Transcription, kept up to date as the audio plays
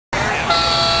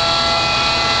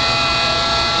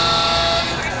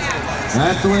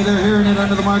That's the way they're hearing it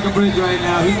under the Markham Bridge right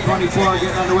now. Heat 24 getting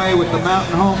underway with the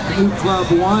Mountain Home Canoe Club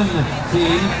 1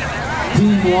 team.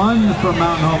 Team 1 from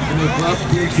Mountain Home Canoe Club.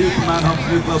 Team 2 from Mountain Home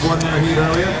Canoe Club won their heat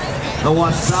earlier. The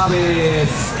Wasabi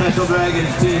Special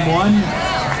Dragons Team 1.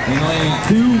 In lane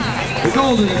 2, the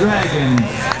Golden Dragons,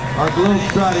 our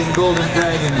globe-trotting Golden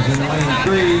Dragons in lane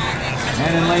 3.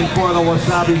 And in lane 4, the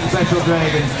Wasabi Special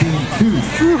Dragons Team 2.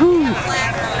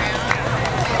 Woohoo!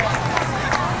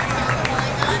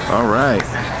 All right.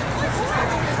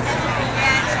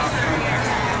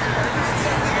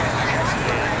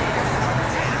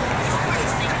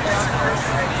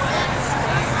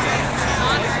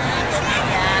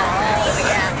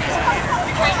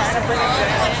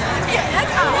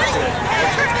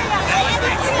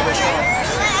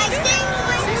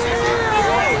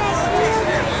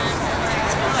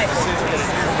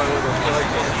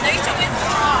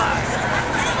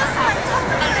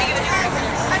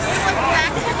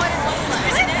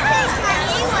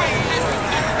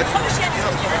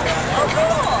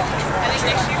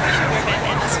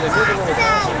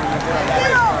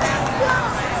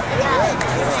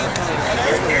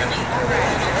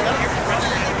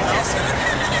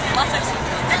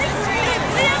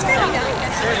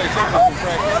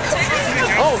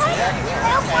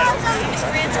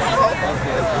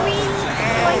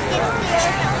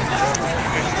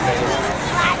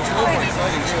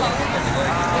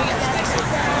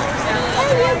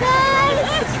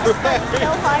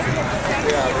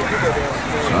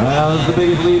 Well, this is the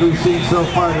biggest lead we've seen so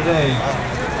far today.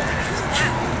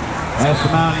 That's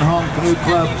the Mountain Home Canoe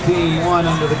Club Team 1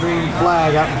 under the green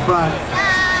flag out in front.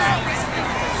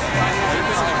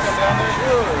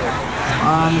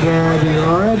 Under the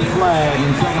red flag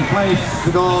in second place,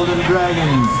 the Golden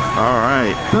Dragons. All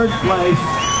right. Third place,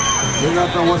 we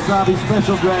got the Wasabi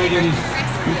Special Dragons.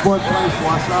 In fourth place,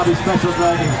 Wasabi Special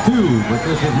Dragons 2. But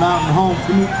this is Mountain Home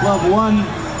Canoe Club 1.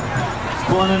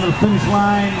 Pulling into the finish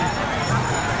line.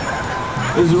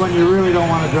 This is when you really don't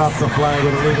want to drop the flag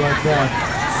with a lead like that.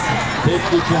 Take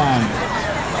your time.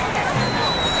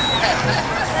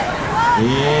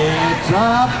 It's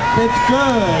up. It's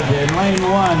good. In lane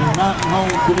 1, Mountain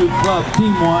Home Canoe Club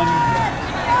Team 1.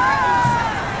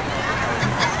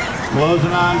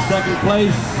 Closing on second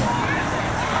place,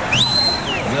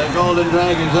 the Golden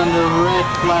Dragons under red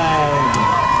flag.